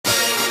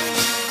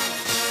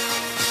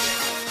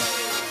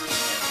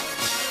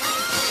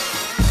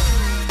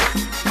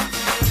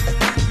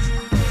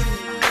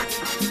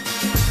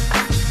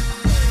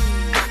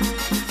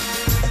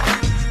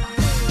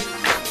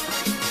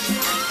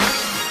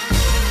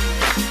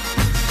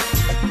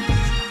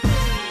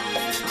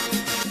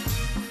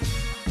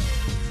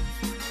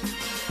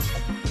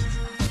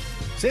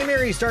St.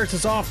 Mary starts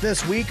us off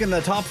this week in the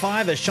top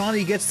 5 as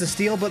Shawnee gets the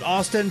steal, but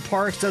Austin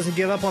Parks doesn't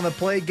give up on the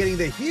play, getting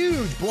the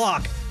huge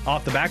block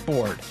off the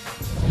backboard.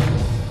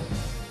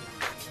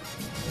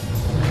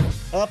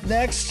 Up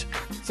next,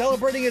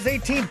 celebrating his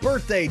 18th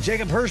birthday,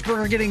 Jacob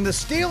Hirschberger getting the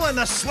steal and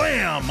the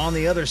slam on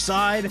the other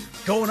side,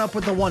 going up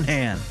with the one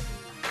hand.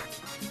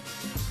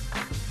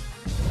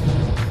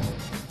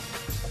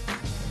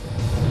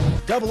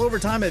 Double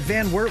overtime at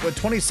Van Wert with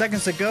 20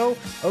 seconds to go.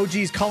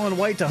 OG's Colin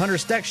White to Hunter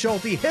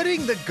Steckschulte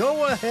hitting the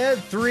go-ahead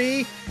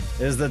 3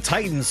 as the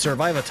Titans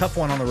survive a tough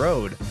one on the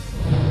road.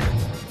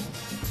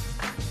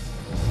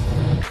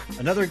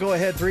 Another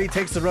go-ahead 3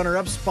 takes the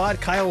runner-up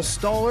spot. Kyle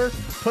Stoller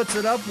puts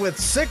it up with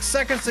 6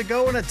 seconds to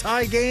go in a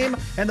tie game,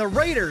 and the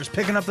Raiders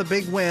picking up the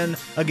big win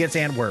against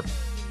Antwerp.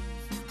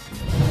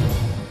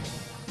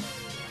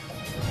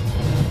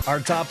 Our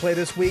top play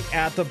this week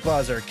at the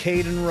buzzer,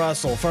 Caden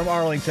Russell from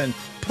Arlington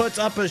puts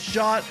up a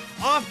shot,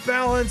 off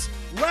balance,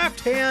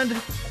 left hand,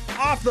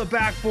 off the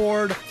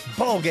backboard,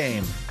 ball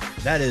game.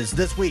 That is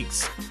this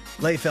week's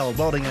Leyfeld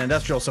Welding and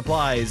Industrial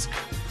Supplies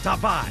Top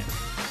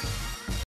 5.